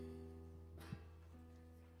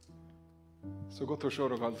Så godt å se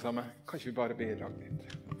dere alle sammen. Kan ikke vi bare be I dag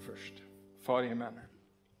litt først? Far I himmelen,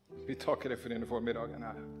 vi takker deg for denne formiddagen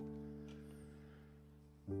her.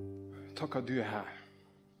 Takk at du her,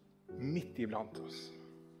 midt iblant oss.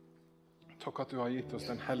 Takk at du har gitt oss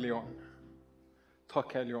den hellige ånd.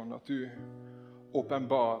 Takk, Hellige ånd, at du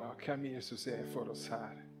åpenbarer hvem Jesus for oss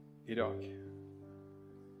her I dag.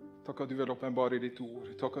 Takk at du vil åpenbare ditt ord.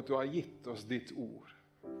 Takk at du har gitt oss ditt ord.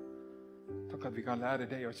 Takk at vi kan lære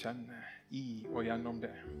deg å kjenne I og gjennom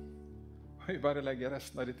det. Og vi bare legger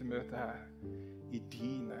resten av dette møtet her I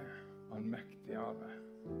dine allmektige armer.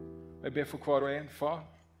 Jeg ber for hver og en, far.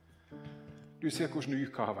 Du ser hvordan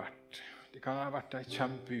uka har vært. Det kan ha vært en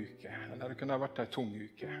kjempeuke, eller det kan ha vært en tung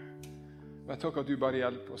uke. Men takk at du bare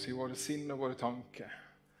hjelper oss I våre sinn og våre tanker.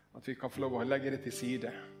 At vi kan få lov å legge det til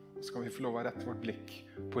side. Og så kan vi få lov å rette vårt blikk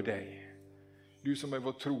på deg. Du som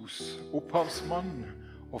vår tros opphavsmann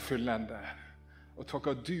og fullender. Og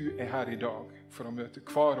takk at du her I dag for å møte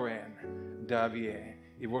hver og en der vi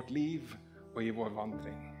I vårt liv og I vår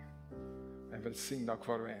vandring. Jeg velsigner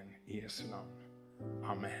hver og en I Jesu navn.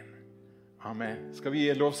 Amen. Amen. Skal vi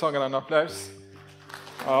gi lovsangeren en applaus?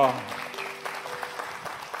 Ja.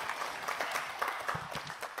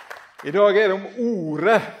 I dag det om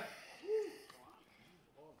ordet.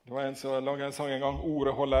 Det var en som laget en sang en gang.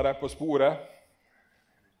 Ordet holder deg på sporet.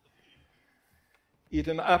 Eat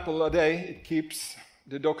an apple a day, it keeps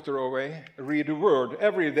the doctor away. Read a word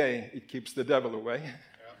every day, it keeps the devil away.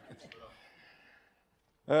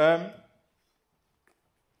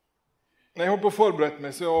 Når jeg holdt på å forberede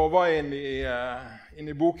meg, så var jeg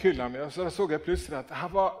inne I bokhylla mi, og så så jeg plutselig at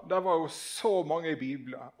det var jo så mange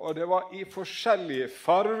bibler, og det var I forskjellige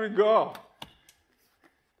farger.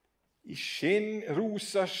 I skinn,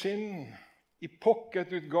 rosa skinn, I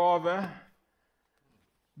pocketutgave,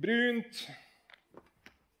 brunt.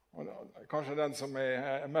 Og kanskje den som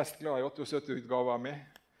jeg mest glad I 78-utgaven min.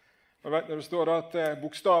 Men vet, når det står at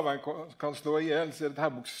bokstaven kan slå ihjel, så dette her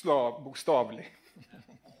bokstavlig.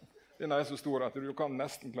 Den så stor at du kan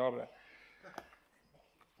nesten klare det.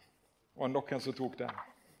 Og noen som tok den.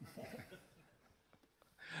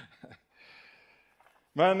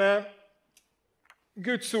 Men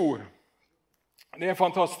Guds ord, det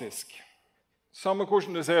fantastisk. Samme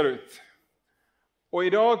hvordan det ser ut. Og I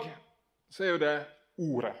dag så jo det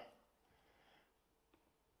ordet.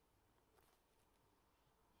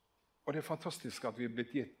 Og det fantastisk at vi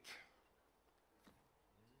blitt gitt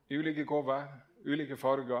ulike cover, ulike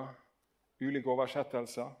farger, ulike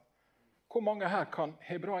oversettelser. Hvor mange her kan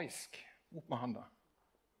hebraisk? Opp med handa.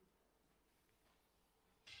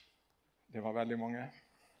 Det var veldig mange.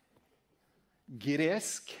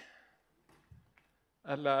 Gresk?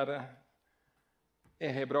 Eller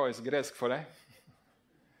hebraisk gresk for deg?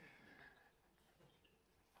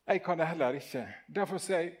 Jeg kan det heller ikke.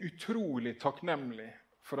 Derfor er jeg utrolig takknemlig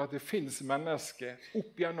for at det finnes mennesker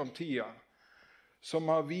opp gjennom tida som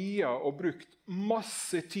har viet og brukt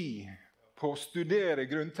masse tid på å studere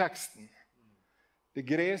grunnteksten, det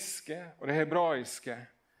greske og det hebraiske,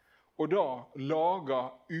 og da lager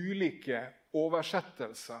ulike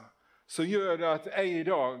oversettelser som gjør det at jeg I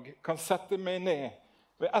dag kan sette meg ned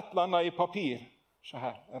ved et eller annet I papir. Så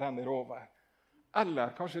her renner det over.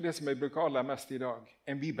 Eller kanskje det som jeg bruker aller mest I dag,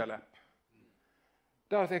 en bibelapp.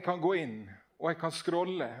 Der at jeg kan gå inn, og jeg kan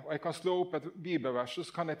scrolle, og jeg kan slå opp et bibelvers, og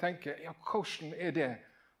så kan jeg tenke, ja, hvordan det?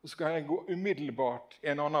 Og så kan jeg gå umiddelbart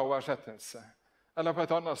I en annen oversettelse, eller på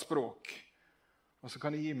et annet språk. Og så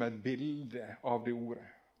kan jeg gi meg et bilde av det ordet.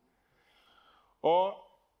 Og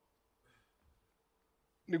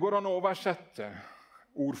det går an å oversette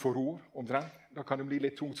ord for ord, omtrent. Da kan det bli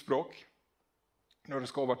litt tungt språk, når det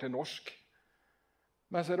skal over til norsk.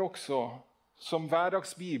 Men så det også som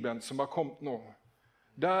hverdagsbibelen som har kommet nå,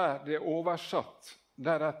 der det oversatt,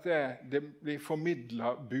 der at det blir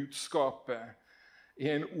formidlet budskapet I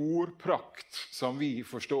en ordprakt som vi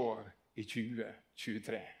forstår I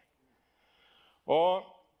 2023. Og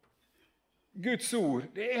Guds ord,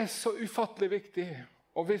 det så ufattelig viktig,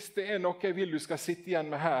 og hvis det noe jeg vil du skal sitte igjen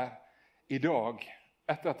med her I dag,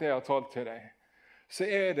 etter at jeg har talt til deg, så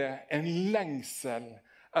det en lengsel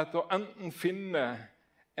etter å enten finne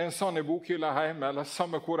en sånn I bokhylla hjemme, eller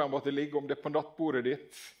samme hvor han måtte ligge, om det på nattbordet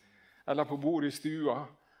ditt, eller på bordet I stua,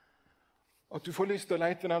 at du får lyst til å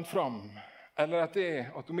lete den fram, eller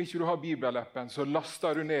at om ikke du har bibelappen, så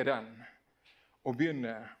laster du ned den, og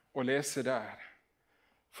begynner å lese der.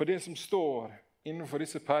 For det som står innenfor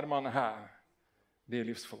disse permene her, det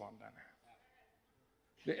livsforvandlende.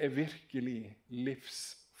 Det virkelig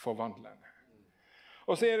livsforvandlende.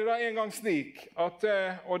 Og så det da en gang slik, at,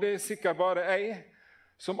 og det sikkert bare jeg,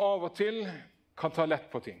 som av og til kan ta lett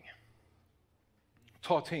på ting.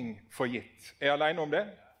 ta ting for gitt. Er jeg alene om det?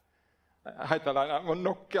 Helt alene. Det var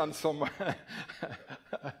noen som...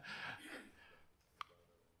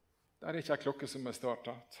 Der er ikke en klokke som er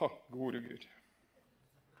startet. Takk, gode Gud.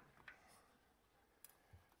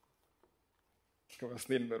 Jeg skal være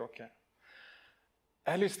snill med dere.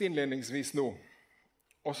 Jeg har lyst innledningsvis nå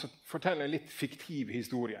å fortelle en litt fiktiv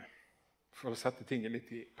historie, for å sette tingene litt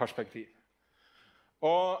i perspektiv.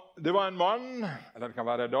 Og det var en mann, eller det kan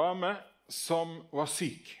være en dame, som var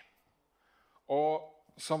syk,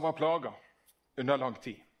 og som var plaget under lang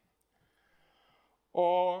tid.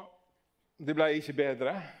 Og det ble ikke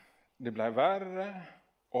bedre, det ble verre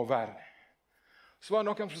og verre. Så var det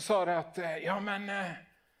noen som sa det at, ja, men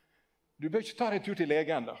du bør ikke ta deg tur til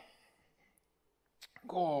legen da.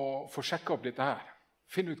 Gå og få sjekke opp dette her.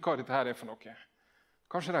 Finn ut hva dette her er for noe.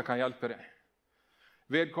 Kanskje det kan hjelpe deg.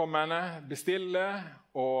 Vedkommende bestiller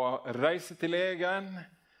og reiser til legen,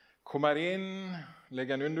 kommer inn,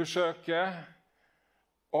 legen undersøker,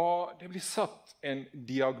 og det blir satt en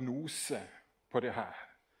diagnose på det her.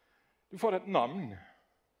 Du får et navn.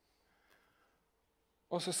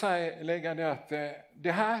 Og så sier legen det at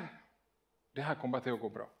det her kommer til å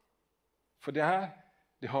gå bra. For det her,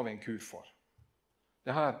 det har vi en kur for.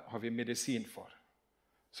 Det her har vi medisin for,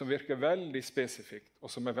 som virker veldig spesifikt, og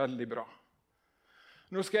som er veldig bra.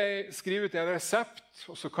 Nå skal jeg skrive ut en resept,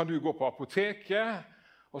 og så kan du gå på apoteket,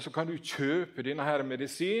 og så kan du kjøpe denne her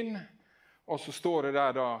medisin, og så står det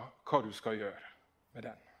der da hva du skal gjøre med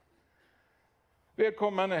den.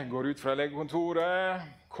 Vedkommende går ut fra legekontoret,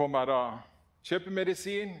 kommer da, kjøper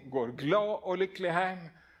medisin, går glad og lykkelig hjem,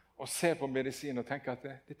 og ser på medisin og tenker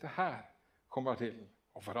at dette her kommer til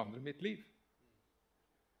å forandre mitt liv.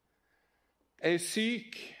 Jeg er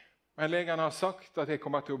syk, men legen har sagt at jeg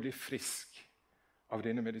kommer til å bli frisk av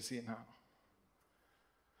denne medisinen her.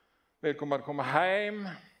 Vedkommende kommer hjem.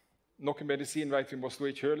 Noen medisin vet vi må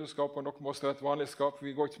stå i kjøleskap, og noen må stå i et vanlig skap.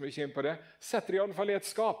 Vi går ikke så mye inn på det. Setter i alle fall i et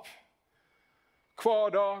skap.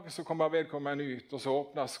 Hver dag så kommer vedkommende ut, og så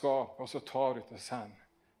åpner skap, og så tar ut og sender.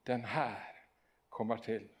 Den her kommer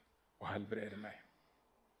til å helbrede meg.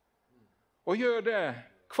 Og gjør det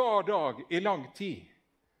hver dag i lang tid.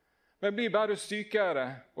 Men blir bare sykere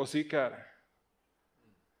og sykere.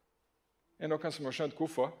 Er det noen som har skjønt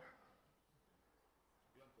hvorfor?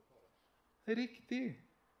 Riktig.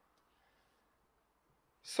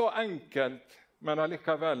 Så enkelt, men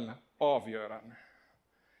allikevel avgjørende.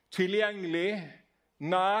 Tilgjengelig,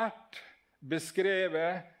 nært,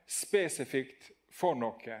 beskrevet, spesifikt for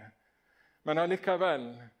noe. Men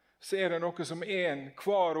allikevel så er det noe som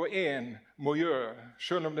hver og en må gjøre.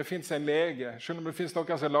 Selv om det finnes en lege, selv om det finnes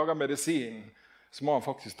noen som lager medisin, så må han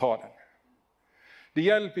faktisk ta den. Det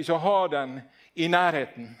hjelper ikke å ha den i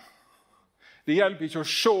nærheten. Det hjelper ikke å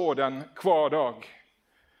se den hver dag.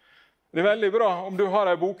 Det er veldig bra om du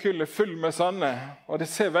har en bokhylle full med sanne, og det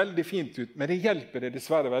ser veldig fint ut, men det hjelper deg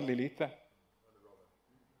dessverre veldig lite.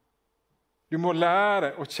 Du må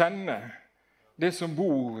lære å kjenne det som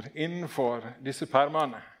bor innenfor disse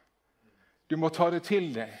permene. Du må ta det til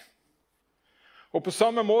deg. Og på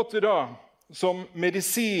samme måte da, som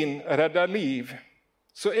medisin redder liv,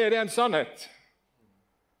 så er det en sannhet.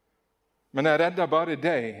 Men jeg redder bare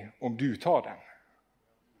deg om du tar den.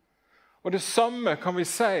 Og det samme kan vi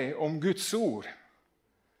si om Guds ord.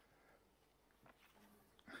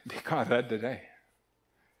 Det kan redde deg.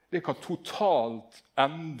 Det kan totalt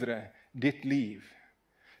endre ditt liv.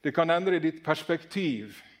 Det kan endre ditt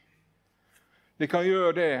perspektiv. Det kan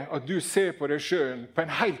gjøre det at du ser på deg selv på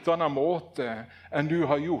en helt annen måte enn du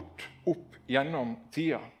har gjort opp gjennom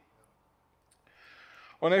tida.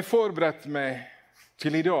 Og når jeg forberedte meg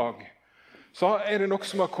til i dag, så er det noe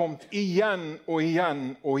som har kommet igjen og igjen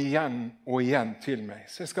og igjen og igjen til meg.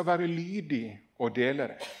 Så jeg skal være lydig og dele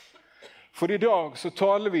det. For i dag så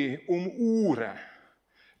taler vi om ordet.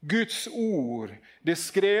 Guds ord, det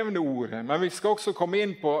skrevne ordet. Men vi skal også komme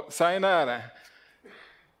inn på senere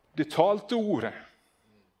det talte ordet.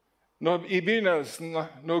 I begynnelsen,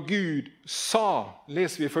 når Gud sa,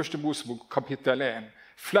 leser vi i 1. Mosebok kapittel 1,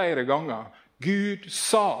 flere ganger. Gud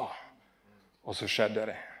sa, og så skjedde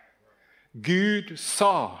det. Gud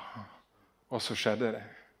sa, og så skjedde det.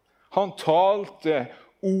 Han talte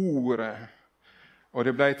ordet, og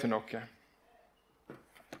det ble til noe.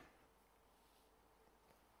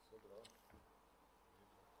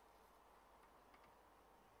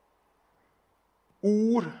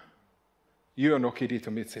 Ord gjør noe i ditt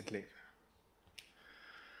og mitt sitt liv.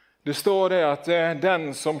 Det står det at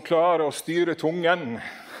den som klarer å styre tungen,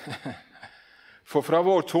 for fra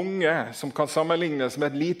vår tunge, som kan sammenlignes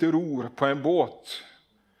med et lite ror på en båt,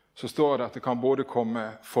 så står det at det kan både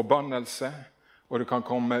komme forbannelse og det kan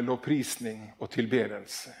komme lovprisning og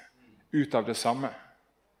tilbedelse ut av det samme.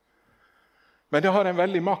 Men det har en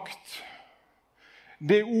veldig makt.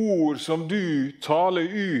 Det ord som du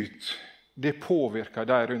taler ut, det påvirker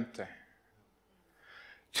deg rundt deg.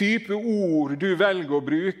 Type ord du velger å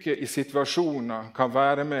bruke i situasjoner kan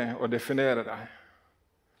være med å definere deg.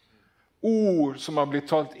 Ord som har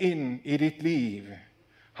blitt talt inn i ditt liv,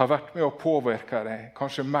 har vært med å påvirke deg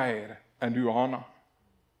kanskje mer enn du aner.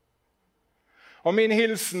 Og min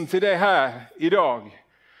hilsen til deg her i dag,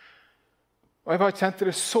 og jeg kjente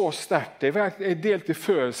det så sterkt, jeg delte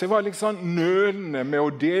før, så jeg var liksom nølende med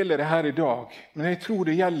å dele det her i dag, men jeg tror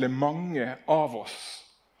det gjelder mange av oss.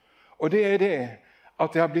 Og det er det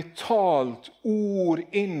at det har blitt talt ord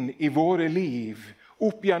inn i våre liv,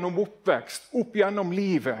 opp gjennom oppvekst, opp gjennom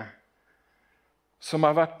livet, som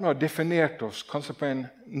har vært med og definert oss kanskje på en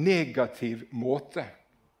negativ måte.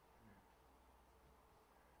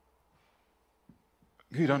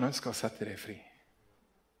 Gud, han ønsker å sette deg fri.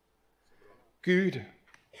 Gud,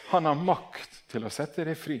 han har makt til å sette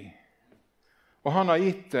deg fri. Og han har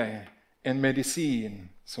gitt deg en medisin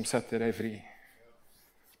som setter deg fri.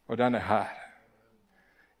 Og den er her.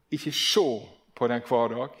 Ikke se på den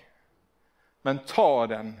hver dag, men ta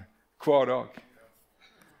den hver dag.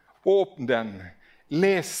 Åpne den,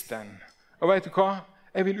 les den. Og vet du hva?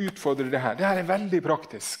 Jeg vil utfordre det her. Det her er veldig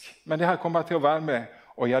praktisk, men det her kommer til å være med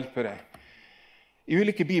og hjelpe deg. I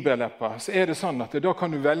ulike bibelapper så er det sånn at da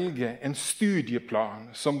kan du velge en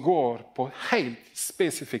studieplan som går på helt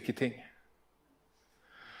spesifikke ting.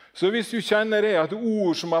 Så hvis du kjenner det at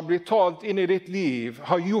ord som har blitt talt inn i ditt liv,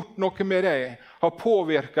 har gjort noe med deg, har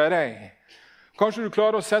påvirket deg, kanskje du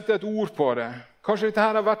klarer å sette et ord på det. Kanskje dette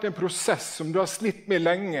her har vært en prosess som du har slitt med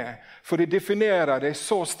lenge, for det definerer deg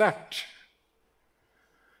så sterkt.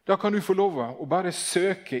 Da kan du få lov å bare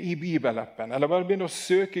søke i bibelappen, eller bare begynne å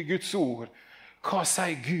søke Guds ord. Hva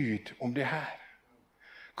sier Gud om det her?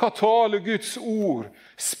 Hva taler Guds ord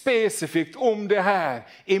spesifikt om det her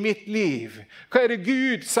i mitt liv? Hva er det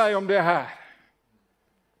Gud sier om det her?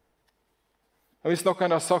 Og hvis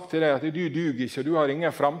noen har sagt til deg at du duger ikke og du har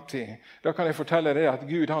ingen fremtid, da kan jeg fortelle deg at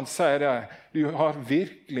Gud han sier det, du har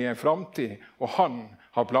virkelig en fremtid, og han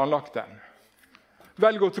har planlagt den.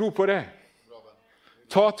 Velg å tro på det.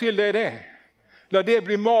 Ta til deg det. La det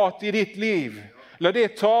bli mat i ditt liv. La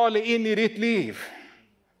det tale inn i ditt liv.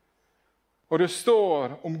 Og det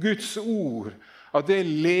står om Guds ord at det er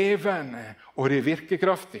levende og det er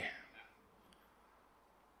virkekraftig.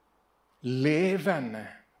 Levende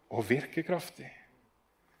og virkekraftig.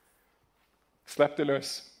 Slipp det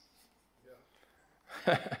løs.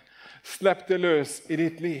 Slipp det løs i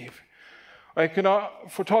ditt liv. Og jeg kunne ha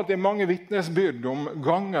fortalt deg mange vitnesbyrd om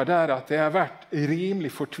ganger der at jeg har vært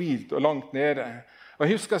rimelig fortvilt og langt nede. Og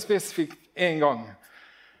jeg husker spesifikt en gang.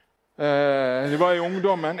 Det var i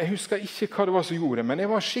ungdommen. Jeg husker ikke hva det var som gjorde, men jeg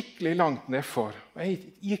var skikkelig langt nedfor. Jeg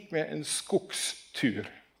gikk med en skogstur.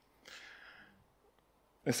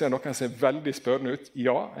 Jeg ser noen ser veldig spørrende ut.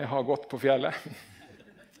 Ja, jeg har gått på fjellet.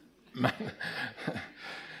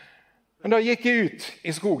 Men da gikk jeg ut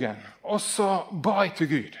i skogen, og så ba jeg til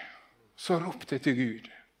Gud. Så ropte jeg til Gud.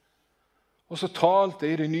 Og så talte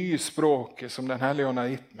jeg i det nye språket som Den Hellige Ånd har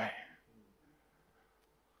gitt meg.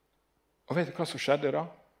 Og vet du hva som skjedde da?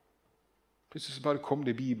 Plutselig så bare kom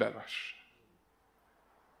det bibelvers.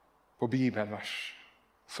 På bibelvers,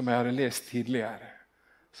 som jeg hadde lest tidligere.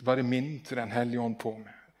 Så bare minte Den Hellige Ånd på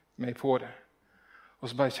meg på det. Og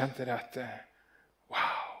så bare kjente jeg at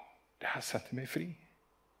wow, det her setter meg fri.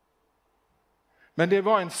 Men det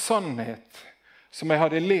var en sannhet som jeg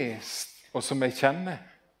hadde lest og som jeg kjenner.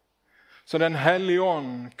 Så Den Hellige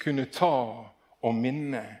Ånd kunne ta og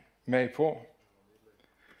minne meg på.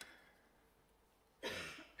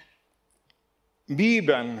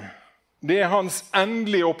 Bibelen, det er hans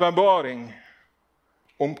endelige åpenbaring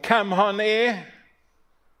om hvem han er,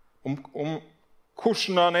 om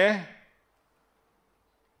hvordan han er.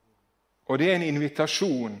 Og det er en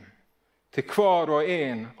invitasjon til hver og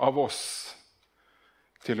en av oss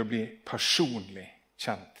til å bli personlig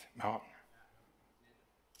kjent med han.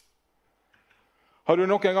 Har du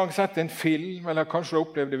noen gang sett en film, eller kanskje du har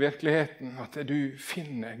opplevd i virkeligheten, at du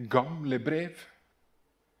finner gamle brev?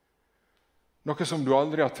 Noe som du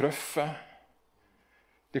aldri har truffet.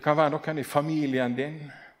 Det kan være noen i familien din,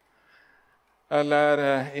 eller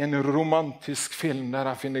en romantisk film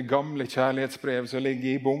der jeg finner gamle kjærlighetsbrev som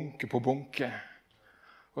ligger i bunke på bunke.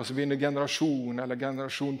 Og så begynner generasjon eller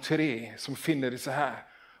generasjon 3 som finner disse her,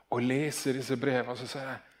 og leser disse brevene, og så sier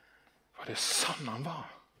jeg, var det sann han var?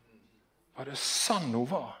 Var det sann hun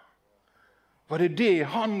var? Var det det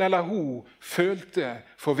han eller hun følte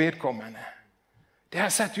for vedkommende? Det har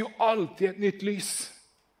sett jo alt i et nytt lys.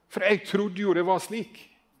 For jeg trodde jo det var slik.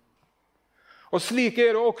 Og slik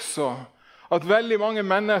det også at veldig mange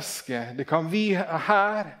mennesker, det kan vi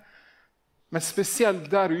her, men spesielt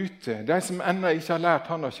der ute, de som ennå ikke har lært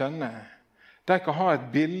han å kjenne, de kan ha et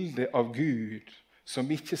bilde av Gud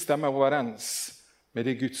som ikke stemmer overens med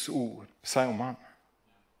det Guds ord sier om han.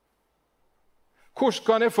 Hvordan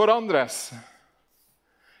kan det forandres?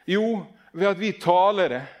 Jo, ved at vi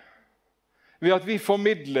taler det, ved at vi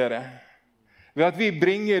formidler det, ved at vi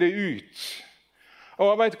bringer det ut.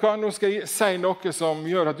 Og vet du hva, nå skal jeg si noe som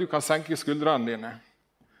gjør at du kan senke skuldrene dine.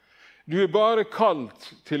 Du er bare kalt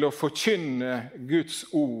til å forkynne Guds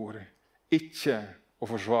ord, ikke å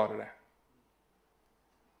forsvare det.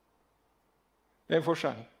 Det er en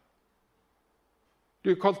forskjell. Du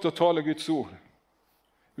er kalt til å tale Guds ord.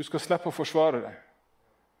 Du skal slippe å forsvare det.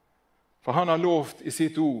 For han har lovt i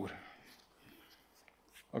sitt ord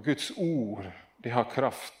at Guds ord, det har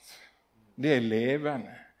kraft. Det er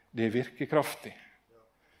levende, det er virkekraftig.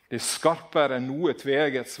 Det er skarpere enn noe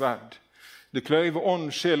tveegget sverd. Det kløyver ånd,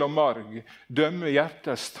 sjel og marg, dømmer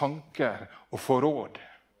hjertets tanker og forråd.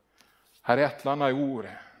 Her er et eller annet i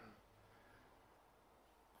ordet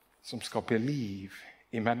som skaper liv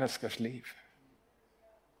i menneskers liv.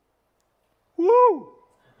 Woo!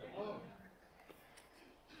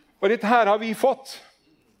 Og dette her har vi fått.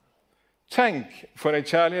 Tenk for en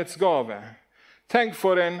kjærlighetsgave. Tenk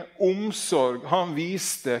for en omsorg han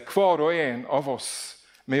viste hver og en av oss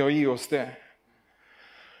med å gi oss det.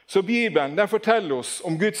 Så Bibelen, den forteller oss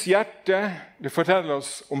om Guds hjerte, det forteller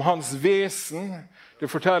oss om hans vesen, det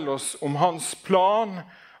forteller oss om hans plan,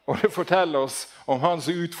 og det forteller oss om hans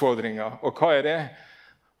utfordringer. Og hva er det?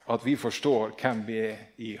 At vi forstår hvem vi er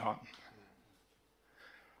i han.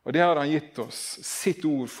 Og det har han gitt oss sitt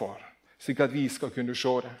ord for, slik at vi skal kunne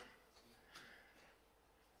se det.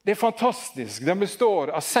 Det er fantastisk. Den består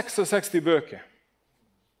av 66 bøker.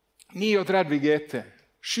 39 GT,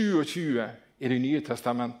 27 i Det nye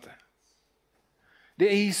testamentet. Det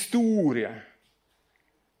er historie.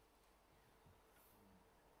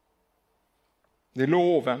 Det er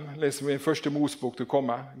loven, leser vi i første Mosebok det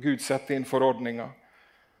kommer. Gud setter inn forordninger.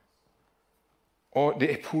 Og det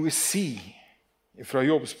er poesi. Fra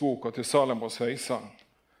Jobbs bok og til Salomos høysang,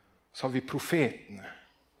 så har vi profetene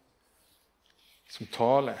som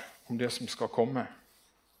taler om det som skal komme.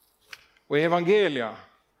 Og i evangelia,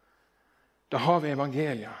 da har vi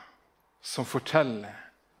evangelia som forteller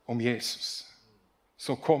om Jesus,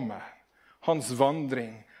 som kommer. Hans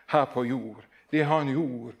vandring her på jord, det han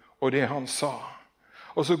gjorde og det han sa.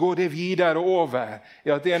 Og så går det videre over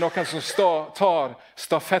i at det er noen som tar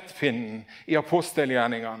stafettpinnen i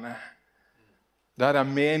apostelgjerningene. Der er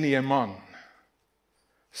menige mann,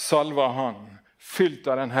 salva han, fylt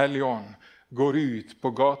av den hellige ånd, går ut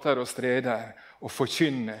på gater og streder og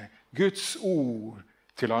forkynner Guds ord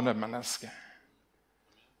til andre mennesker.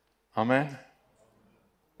 Amen.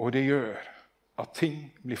 Og det gjør at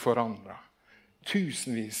ting blir forandret.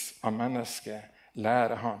 Tusenvis av mennesker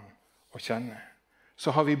lærer han å kjenne.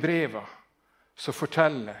 Så har vi brevet som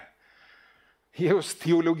forteller, gi oss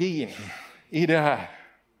teologien i det her,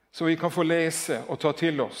 så vi kan få lese og ta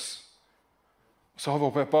til oss. Så har vi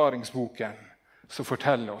åpenbaringsboken som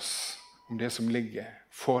forteller oss om det som ligger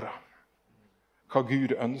foran. Hva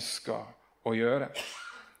Gud ønsker å gjøre.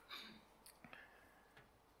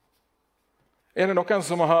 Er det noen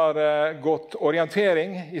som har gått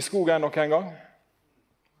orientering i skogen noen gang?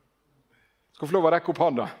 Skal få lov å rekke opp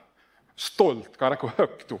hånda. Stolt kan rekke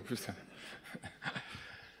høyt opp.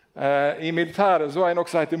 I militæret så er det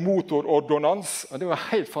noe som heter motorordonnans. Det var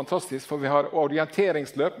helt fantastisk, for vi har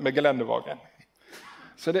orienteringsløp med gelendevagen.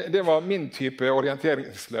 Så det var min type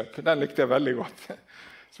orienteringsløp. Den likte jeg veldig godt.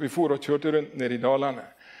 Så vi for og kjørte rundt ned i dalene.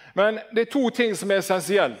 Men det er 2 ting som er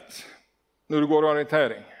essensielt når du går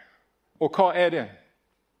orientering. Og hva er det?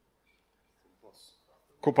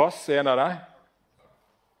 Kompass er en av dem.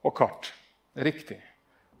 Og kart. Riktig.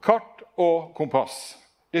 Kart og kompass.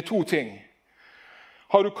 Det er 2 ting.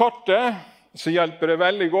 Har du kartet, så hjelper det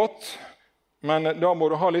veldig godt, men da må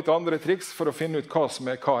du ha litt andre triks for å finne ut hva som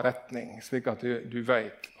er hva retning, slik at du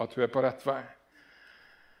vet at du er på rett vei.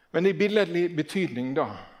 Men i billedlig betydning da,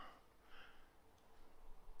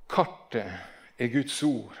 kartet er Guds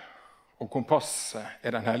ord, og kompasset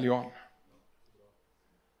er den hellige ånd.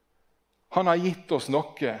 Han har gitt oss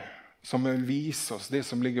noe som vil vise oss det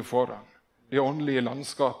som ligger foran, det åndelige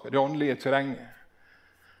landskapet, det åndelige terrenget.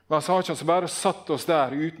 Men han har ikke bare satt oss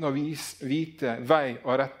der uten å vite vei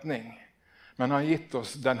og retning. Men han har gitt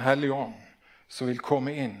oss den hellige ånd som vil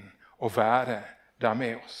komme inn og være der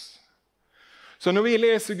med oss. Så når vi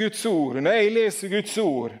leser Guds ord, når jeg leser Guds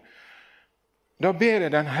ord, Da ber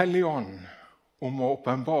jeg Den hellige ånd om å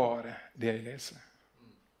åpenbare det jeg leser.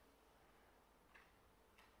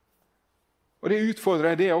 Og det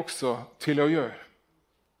utfordrer jeg det også til å gjøre.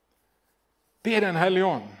 Be Den hellige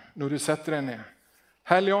ånd når du setter deg ned.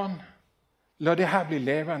 Hellige ånd, la det her bli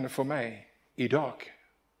levende for meg i dag.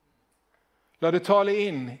 La det tale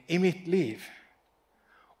inn i mitt liv.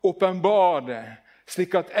 Åpenbar det,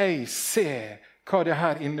 slik at jeg ser hva det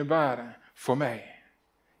her innebærer for meg.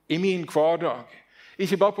 I min hverdag.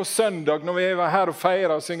 Ikke bare på søndag når vi er her og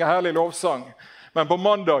feirer og synger herlig lovsang, men på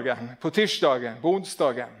mandagen, på tirsdagen, på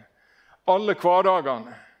onsdagen. Alle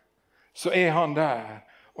hverdagene så er han der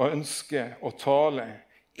og ønsker å tale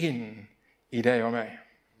inn i deg og meg.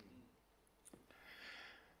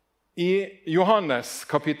 I Johannes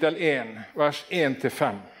kapittel 1, vers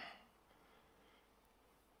 1-5.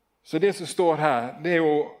 Så det som står her, det er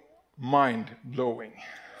jo mind-blowing.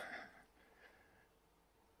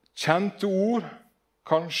 Kjente ord,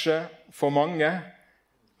 kanskje for mange,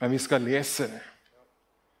 men vi skal lese det.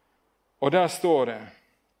 Og der står det: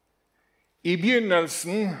 I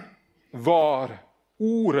begynnelsen var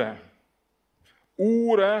Ordet.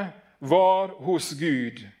 Ordet var hos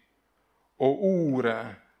Gud, og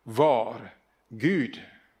Ordet var Gud.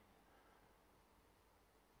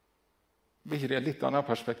 Blir ikke det litt annet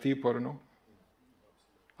perspektiv på det nå?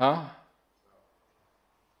 Ja?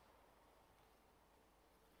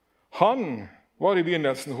 Han var i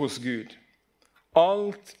begynnelsen hos Gud.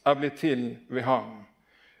 Alt er blitt til ved ham.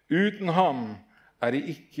 Uten ham er det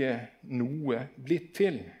ikke noe blitt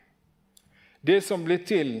til. Det som ble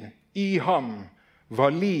til i ham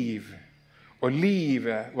var liv, og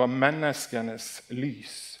livet var menneskenes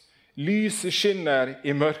lys. Lyset skinner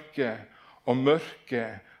i mørket, og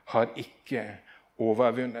mørket har ikke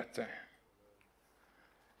overvunnet det.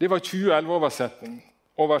 Det var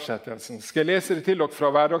 2011-oversettelsen. Skal jeg lese det til dere fra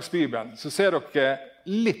hverdagsbibelen, så ser dere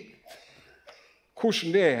litt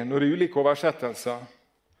hvordan det er når det er ulike oversettelser.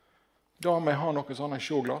 Da må jeg ha noe sånne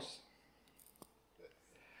sjåglass.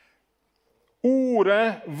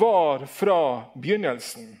 Ordet var fra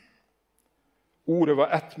begynnelsen. Ordet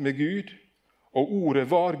var ett med Gud, og ordet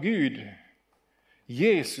var Gud.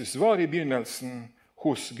 Jesus var i begynnelsen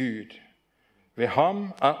hos Gud. Ved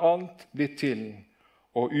ham er alt blitt til,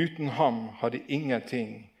 og uten ham hadde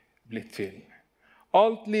ingenting blitt til.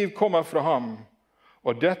 Alt liv kommer fra ham,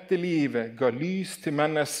 og dette livet ga lys til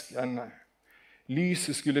menneskene.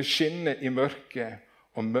 Lyset skulle skinne i mørket,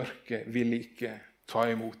 og mørket ville ikke ta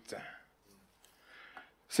imot det.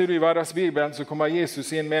 Ser du i hverdagsbibelen, så kommer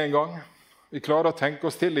Jesus inn med en gang. Vi klarer å tenke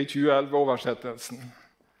oss til i 2011-oversettelsen.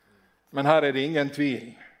 Men her er det ingen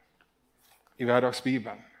tvil i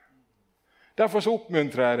hverdagsbibelen. Derfor så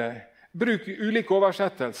oppmuntrer jeg deg. Bruk ulike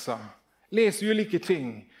oversettelser. Les ulike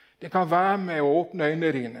ting. Det kan være med å åpne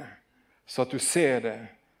øynene dine, så at du ser det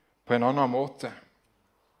på en annen måte.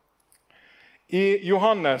 I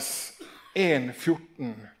Johannes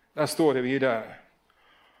 1,14, der står det videre: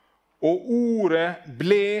 Og ordet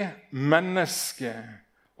ble menneske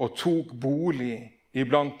og tok bolig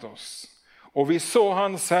iblant oss. Og vi så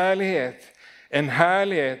hans herlighet, en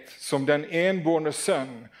herlighet som den enbårne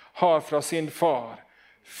sønn har fra sin far,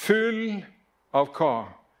 full av hva?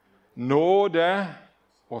 Nåde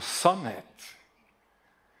og sannhet.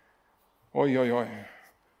 Oi, oi, oi.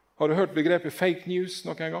 Har du hørt begrepet fake news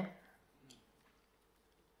noen gang?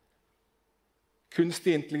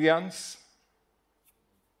 Kunstig intelligens,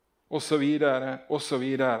 og så videre, og så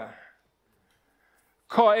videre.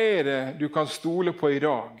 Hva er det du kan stole på i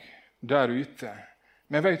dag der ute?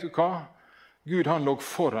 Men vet du hva? Gud han lå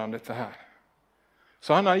foran dette her.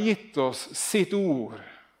 Så han har gitt oss sitt ord.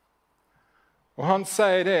 Og han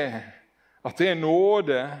sier det, at det er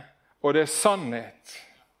nåde, og det er sannhet.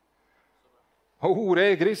 Og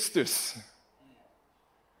ordet er Kristus.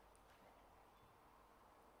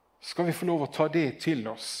 Skal vi få lov å ta det til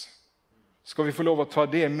oss? Skal vi få lov å ta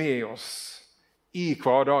det med oss i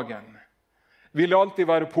hverdagen? Vil det alltid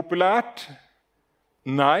være populært?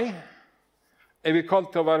 Nei. Er vi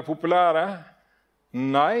kalt til å være populære?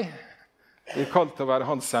 Nei. Vi er kalt til å være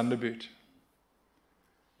hans sendebud.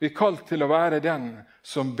 Vi er kalt til å være den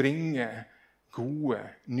som bringer gode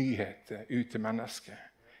nyheter ut til mennesker.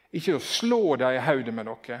 Ikke å slå deg i hodet med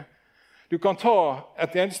noe. Du kan ta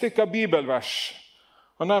et enstykke av bibelvers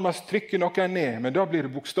og nærmest trykke noe ned, men da blir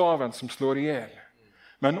det bokstaven som slår ihjel.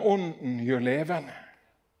 Men ånden gjør levende.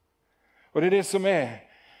 Og det er det som er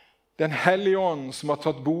den hellige ånd som har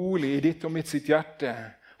tatt bolig i ditt og mitt sitt hjerte.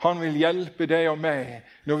 Han vil hjelpe deg og meg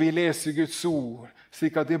når vi leser Guds ord,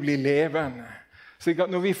 slik at det blir levende. Slik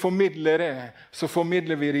at når vi formidler det, så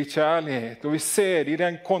formidler vi det i kjærlighet, og vi ser det i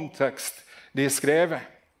den kontekst det er skrevet.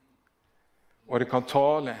 og det kan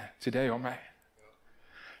tale til deg og meg.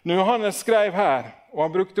 Når Johannes skrev her, og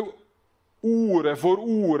han brukte ordet for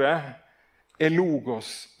ordet,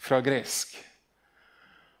 logos fra gresk.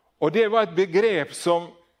 Og det var et begrep som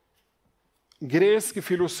greske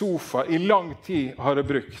filosofer i lang tid hadde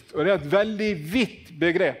brukt. Og det er et veldig vidt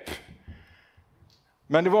begrep.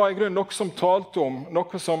 Men det var i grunnen noe som talte om,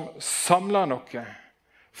 noe som samlet noe,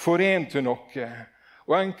 forente noe.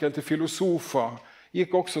 Og enkelte filosofer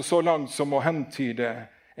gikk også så langt som å hentyde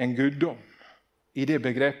en guddom i det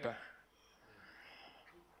begrepet.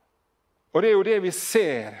 Og det er jo det vi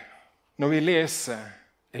ser når vi leser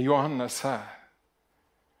Johannes her.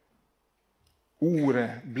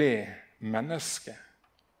 Ordet ble menneske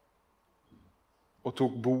og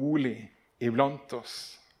tok bolig iblant oss.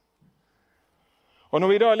 Og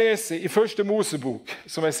når vi da leser i første Mosebok,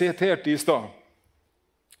 som jeg siterte i stad,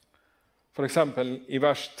 for eksempel i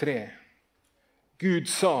vers 3, Gud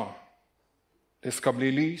sa, det skal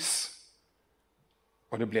bli lys,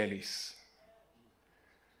 og det ble lys.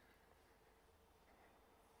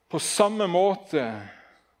 På samme måte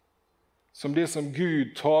som det som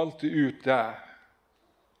Gud talte ut der,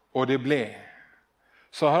 og det ble,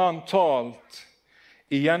 så har han talt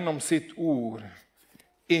igjennom sitt ord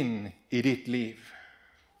inn i ditt liv.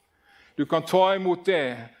 Du kan ta imot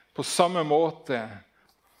det på samme måte,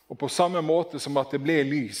 og på samme måte som at det ble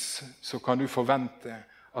lys, så kan du forvente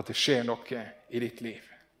at det skjer noe i ditt liv.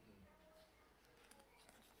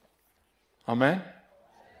 Amen.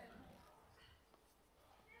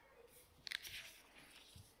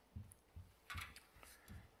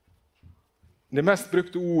 Det mest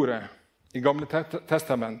brukte ordet i Gamle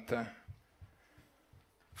testamentet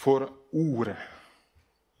for ordet,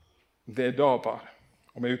 det er dabar.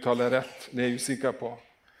 Om jeg uttaler rett, det er jeg usikker på.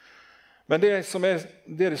 Men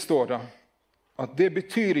det står da, at det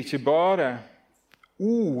betyr ikke bare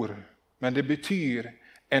ord, men det betyr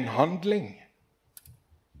en handling.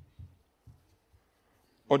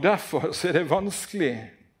 Og derfor så er det vanskelig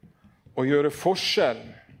å gjøre forskjell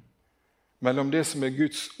mellom det som er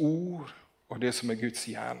Guds ord og det som er Guds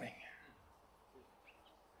gjerning.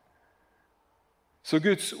 Så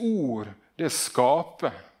Guds ord, det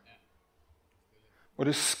skaper. Og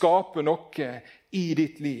det skaper noe i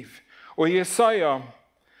ditt liv. Og i Jesaja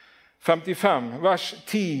 55, vers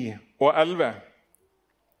 10 og 11,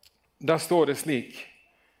 der står det slik: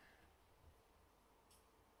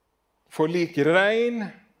 For lik regn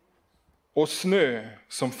og snø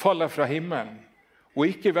som faller fra himmelen, og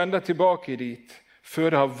ikke vender tilbake dit, før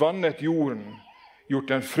det har vannet jorden, gjort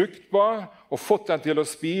den fruktbar og fått den til å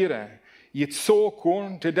spire, gitt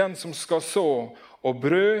såkorn til den som skal så, og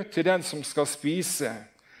brød til den som skal spise.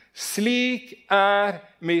 Slik er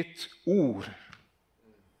mitt ord,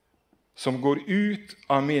 som går ut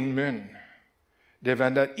av min munn. Det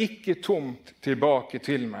vender ikke tomt tilbake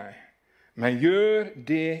til meg, men gjør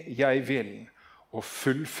det jeg vil, og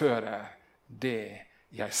fullfører det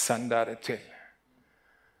jeg sender det til.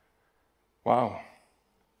 Wow!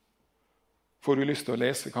 Får du lyst til å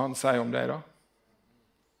lese hva han sier om deg da?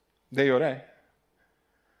 Det gjør jeg.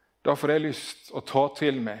 Da får jeg lyst til å ta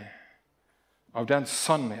til meg av den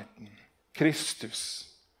sannheten, Kristus,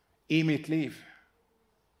 i mitt liv.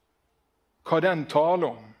 Hva den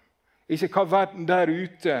taler om. Ikke hva verden der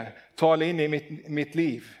ute taler inn i mitt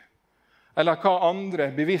liv. Eller hva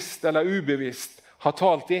andre, bevisst eller ubevisst, har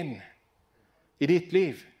talt inn i ditt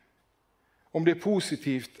liv. Om det er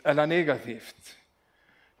positivt eller negativt.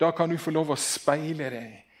 Da kan du få lov å speile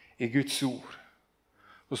deg i Guds ord.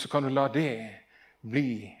 Og så kan du la det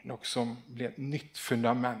bli noe som blir et nytt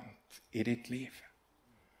fundament i ditt liv.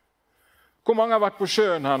 Hvor mange har vært på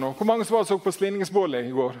sjøen her nå? Hvor mange som så på slinningsbålet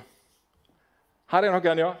i går? Her er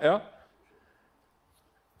noen, ja? Ja.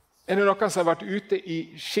 Er det noen som har vært ute i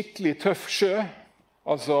skikkelig tøff sjø?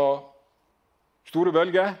 Altså store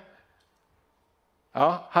bølger?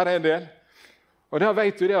 Ja, her er en del. Og da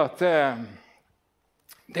vet du det at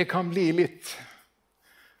det kan bli litt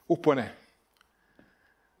opp og ned.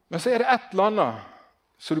 Men så er det et eller annet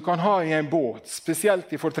som du kan ha i en båt,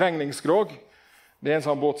 spesielt i fortrengningsskrog. Det er en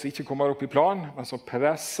sånn båt som ikke kommer opp i plan, men som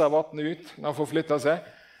presser vannet ut når han får flyttet seg.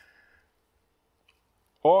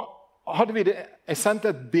 Og hadde vi det, jeg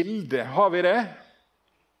sendte et bilde, har vi det?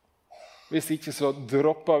 Hvis ikke så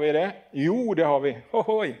dropper vi det. Jo, det har vi.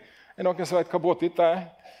 Ohoi. Er det noen som vet hva båt dette er?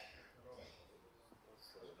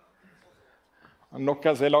 Noen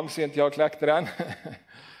som er langsynt, jeg har klekt den.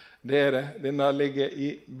 Det er det. Denne ligger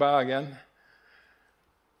i Bergen.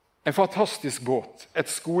 En fantastisk båt. Et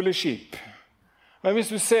skoleskip. Men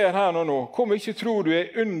hvis du ser her nå, hvor mye tror du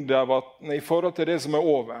er under vannet i forhold til det som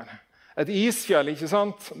er over? Et isfjell, ikke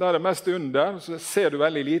sant? Der er det mest under, så ser du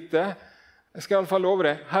veldig lite. Jeg skal i alle fall love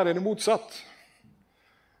deg, her er det motsatt.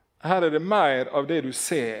 Her er det mer av det du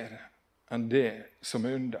ser enn det som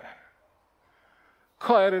er under.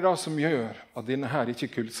 Hva er det da som gjør at denne her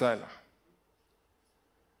ikke kuldseiler?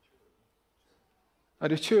 Er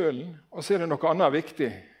det kjølen, og så er det noe annet viktig.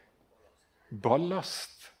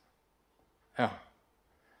 Ballast. Ja.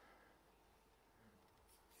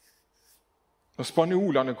 Når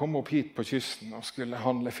spanjolene kom opp hit på kysten og skulle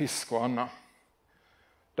handle fisk og annet,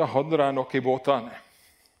 da hadde de noe i båtene.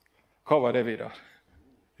 Hva var det, Vidar?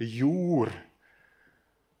 Jord.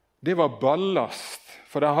 Det var ballast,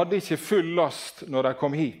 for de hadde ikke full last når de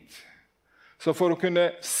kom hit. Så for å kunne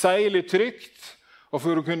seile trygt, og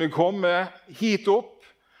for å kunne komme hit opp,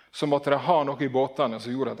 så måtte de ha noe i båtene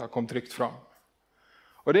som gjorde at de kom trygt fram.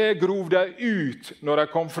 Og det grov de ut når de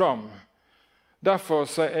kom fram. Derfor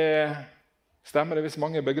så stemmer det hvis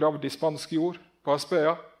mange er begravd i spansk jord på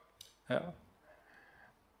Aspøya. Ja.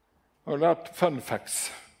 Og det er fun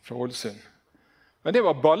facts fra Ålesund. Men det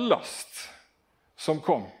var ballast som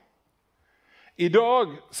kom. I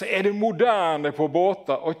dag så er det moderne på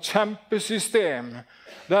båter og kjempesystem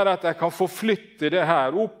der at jeg kan forflytte det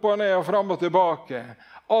her opp og ned og fram og tilbake.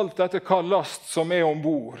 Alt dette hva last som er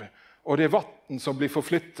ombord, og det er vatten som blir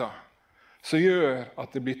forflyttet, som gjør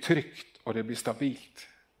at det blir trygt og det blir stabilt.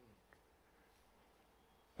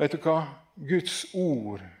 Vet du hva? Guds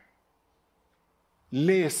ord,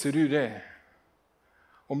 leser du det,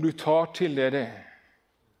 om du tar til deg det,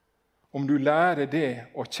 om du lærer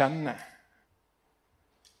det å kjenne,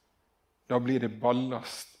 da blir det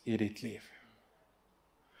ballast i ditt liv.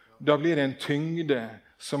 Da blir det en tyngde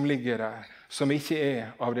som ligger der, som ikke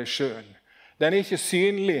er av deg selv. Den er ikke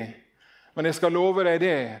synlig, men jeg skal love deg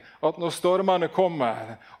det, at når stormene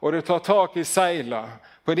kommer, og du tar tak i seila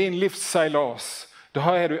på din livsseilas,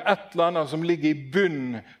 da er du et eller annet som ligger i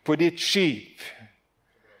bunn på ditt skip,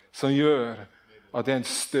 som gjør at det er en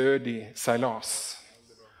stødig seilas.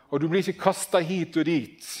 Og du blir ikke kastet hit og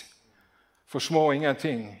dit for små og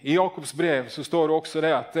ingenting. I Jakobs brev så står det også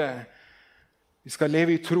det at vi skal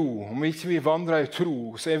leve i tro. Om ikke vi vandrer i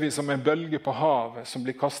tro, så er vi som en bølge på havet som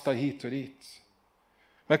blir kastet hit og dit.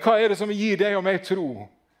 Men hva er det som gir deg og meg tro?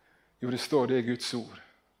 Jo, det står det i Guds ord.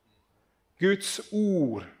 Guds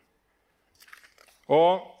ord.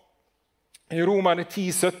 Og i Romerne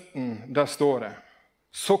 10:17, der står det,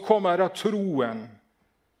 så kommer da troen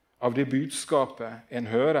av det budskapet en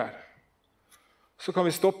hører. Så kan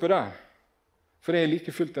vi stoppe der, for det er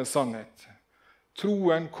like fullt en sannhet.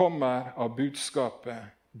 Troen kommer av budskapet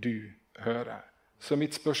du hører. Så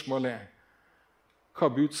mitt spørsmål er, hva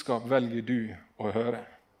budskap velger du å høre?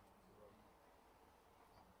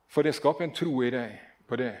 For det skaper en tro i deg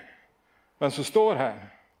på det. Men så står her,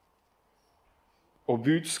 og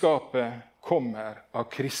budskapet kommer av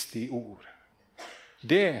Kristi ord.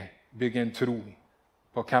 Det bygger en tro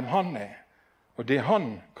på hvem han er, og det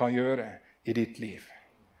han kan gjøre i ditt liv.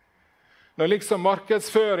 Når liksom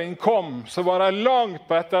markedsføring kom, så var det langt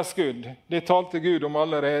på etterskudd. Det talte Gud om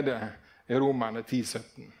allerede i Romerne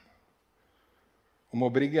 10:17. Om å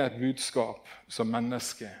bringe et budskap som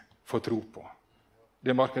mennesket får tro på. Det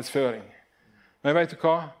er markedsføring. Men vet du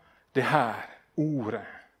hva? Det her, ordet,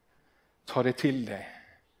 tar det til deg,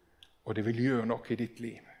 og det vil gjøre noe i ditt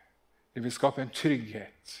liv. Det vil skape en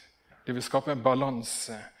trygghet. Det vil skape en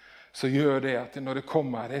balanse som gjør det at når det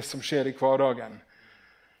kommer det som skjer i hverdagen.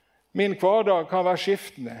 Min hverdag kan være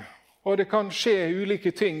skiftende, og det kan skje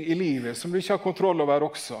ulike ting i livet som du ikke har kontroll over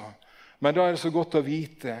også. Men da er det så godt å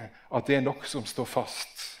vite at det er noe som står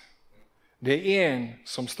fast. Det er en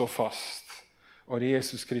som står fast, og det er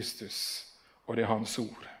Jesus Kristus, og det er hans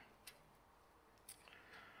ord.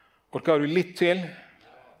 Orker du litt til?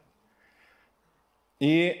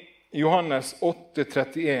 I Johannes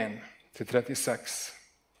 8:31-36.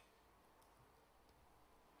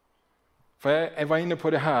 For jeg var inne på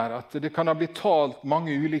det her, at det kan ha blitt talt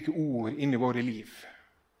mange ulike ord inn i våre liv,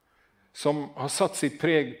 som har satt sitt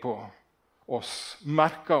preg på oss,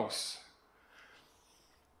 merket oss.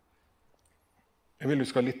 Jeg vil du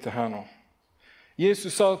skal lytte her nå.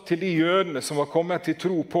 Jesus sa til de jødene som var kommet til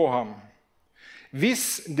tro på ham,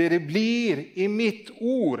 hvis dere blir i mitt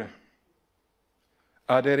ord,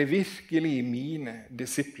 er dere virkelig mine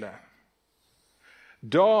disipler.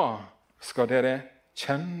 Da skal dere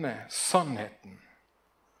kjenne sannheten,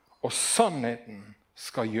 og sannheten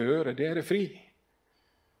skal gjøre dere fri.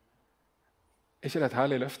 Er ikke det et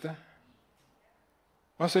herlig løfte?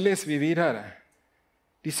 Men så leser vi videre.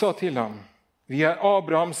 De sa til ham, vi er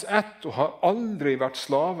Abrahams ett og har aldri vært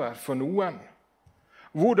slaver for noen.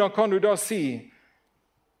 Hvordan kan du da si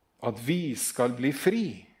at vi skal bli fri?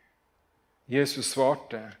 Jesus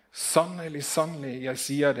svarte, sannelig, sannelig, jeg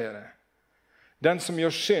sier dere, Den som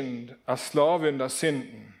gjør synd slave under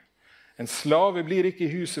synden. En slave blir ikke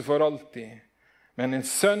i huset for alltid, men en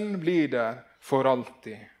sønn blir der for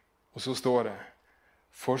alltid. Og så står det,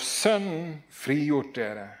 for sønnen frigjort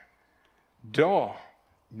dere, da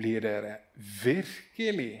blir dere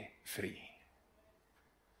virkelig fri.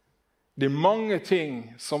 Det mange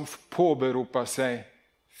ting som påberoper seg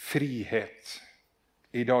frihet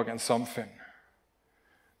i dagens samfunn.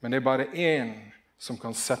 Men det bare en som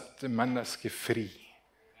kan sette mennesket fri.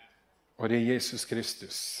 Og det er Jesus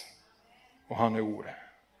Kristus. Og han er ordet.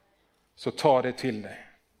 Så ta det til deg.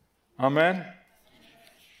 Amen.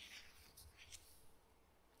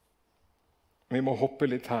 Vi må hoppe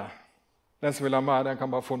litt her. Den som vil ha mer, den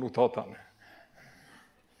kan bare få notatene.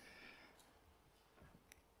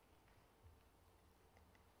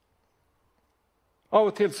 Av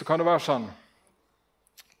og til så kan det være sånn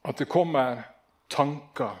at det kommer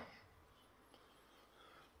tanker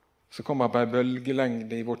som kommer på en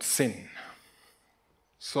bølgelengde i vårt sinn,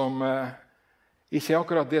 som ikke er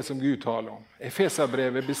akkurat det som Gud taler om.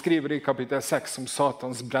 Efeserbrevet beskriver det i kapittel 6 som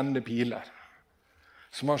Satans brennende piler,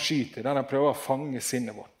 som han skyter, der han prøver å fange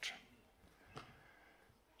sinnet vårt.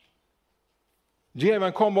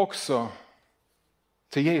 Djevelen kom også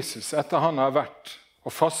til Jesus etter han har vært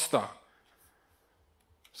og fastet.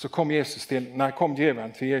 Så kom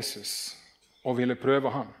djevelen til Jesus og ville prøve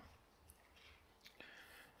ham.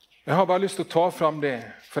 Jeg har bare lyst til å ta fram det,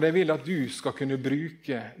 for jeg vil at du skal kunne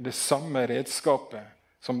bruke det samme redskapet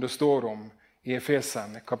som det står om i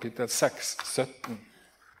Efeserne kapittel 6, 17.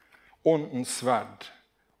 Åndens sverd,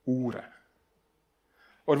 ordet.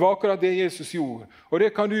 Og det var akkurat det Jesus gjorde, og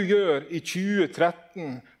det kan du gjøre i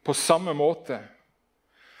 2013 på samme måte.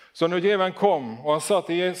 Så når djevelen kom, og han sa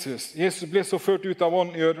til Jesus ble så ført ut av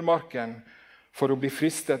ånden i ødemarken for å bli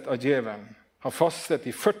fristet av djevelen. Han fastet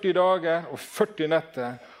i 40 dager og 40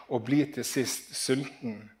 netter og ble til sist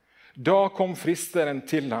sulten. Da kom fristeren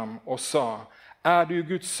til ham og sa, er du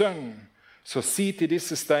Guds sønn, så si til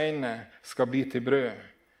disse steinene skal bli til brød.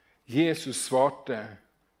 Jesus svarte,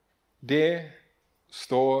 det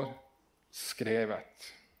står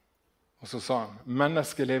skrevet. Og så sa han,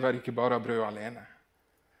 mennesket lever ikke bare av brød alene.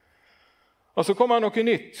 Og så kommer noe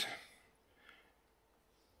nytt.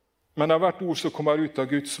 Men det har vært ord som kommer ut av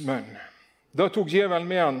Guds munn. Da tok djevelen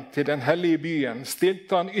med han til den hellige byen,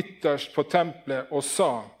 stilte han ytterst på tempelet og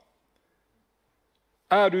sa,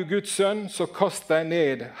 er du Guds sønn, så kast deg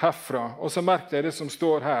ned herfra. Og så merk deg det som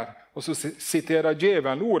står her. Og så siterer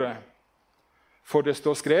djevelen ordet, for det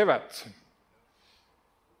står skrevet.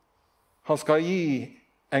 Han skal gi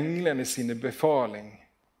englene sine befaling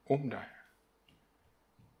om deg.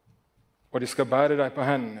 Og de skal bære deg på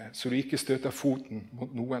hendene, så du ikke støter foten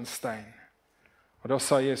mot noen stein. Og da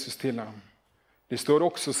sa Jesus til ham, det står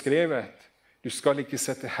også skrevet, du skal ikke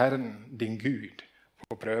sette Herren, din Gud,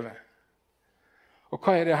 på prøve. Og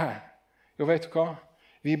hva er det her? Jo, vet du hva?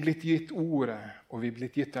 Vi er blitt gitt ordet, og vi er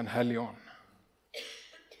blitt gitt den hellige ånd.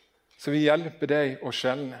 Så vi hjelper deg å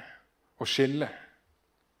skille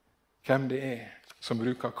hvem det er som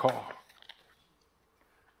bruker hva.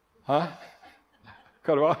 Hæ?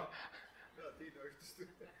 Hva det var?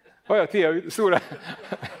 Ja, tida er ute, store.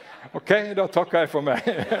 Ok, da takker jeg for meg.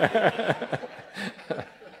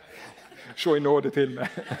 Se i nåde til meg.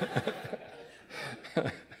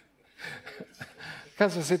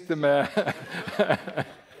 Hvem som sitter med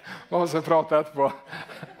hva som prater etterpå?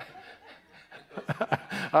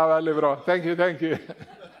 Ja, veldig bra. Thank you.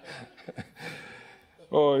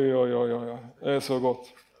 Oi. Det er så godt.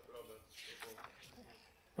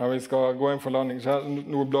 Ja, vi skal gå inn for landing.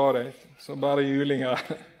 Nå blar jeg, så bare juling her.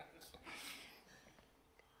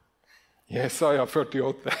 Jesaja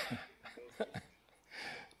 48.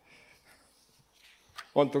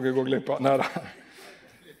 Alt dere går glipp av. Neida.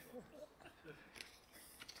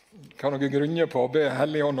 Kan dere grunne på å be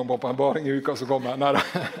Hellig Ånd om åpenbaring i uka som kommer? Neida.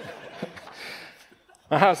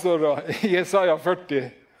 Her står det Jesaja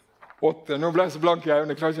 48. Nå ble jeg så blank i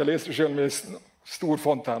øynene, jeg klarer ikke å lese selv med stor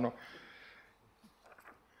font her nå.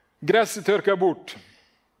 Gresset tørker bort,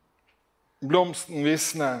 blomsten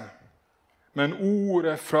visner, men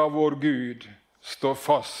ordet fra vår Gud står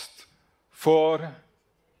fast for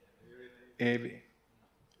evig.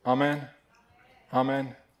 Amen.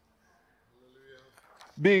 Amen.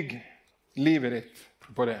 Bygg livet ditt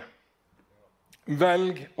på det.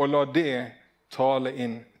 Velg å la det tale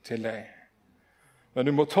inn til deg. Men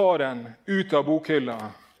du må ta den ut av bokhylla,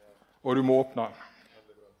 og du må åpne den.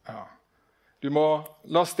 Ja. Du må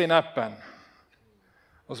laste inn appen,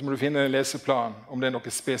 og så må du finne en leseplan om det er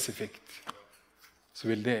noe spesifikt. Så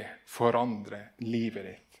vil det forandre livet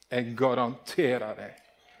ditt. Jeg garanterer deg.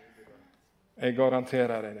 Jeg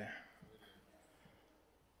garanterer deg det.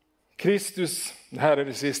 Kristus, her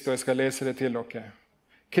det siste, og jeg skal lese det til dere.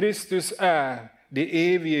 Kristus det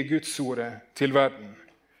evige Gudsordet til verden.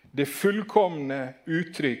 Det fullkomne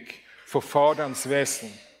uttrykk for Faderens vesen.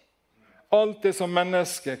 Alt det som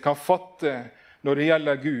mennesket kan fatte når det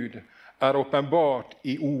gjelder Gud, åpenbart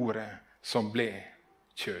i ordet som ble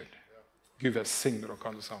kjød. Gud velsigne dere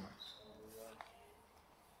alle sammen.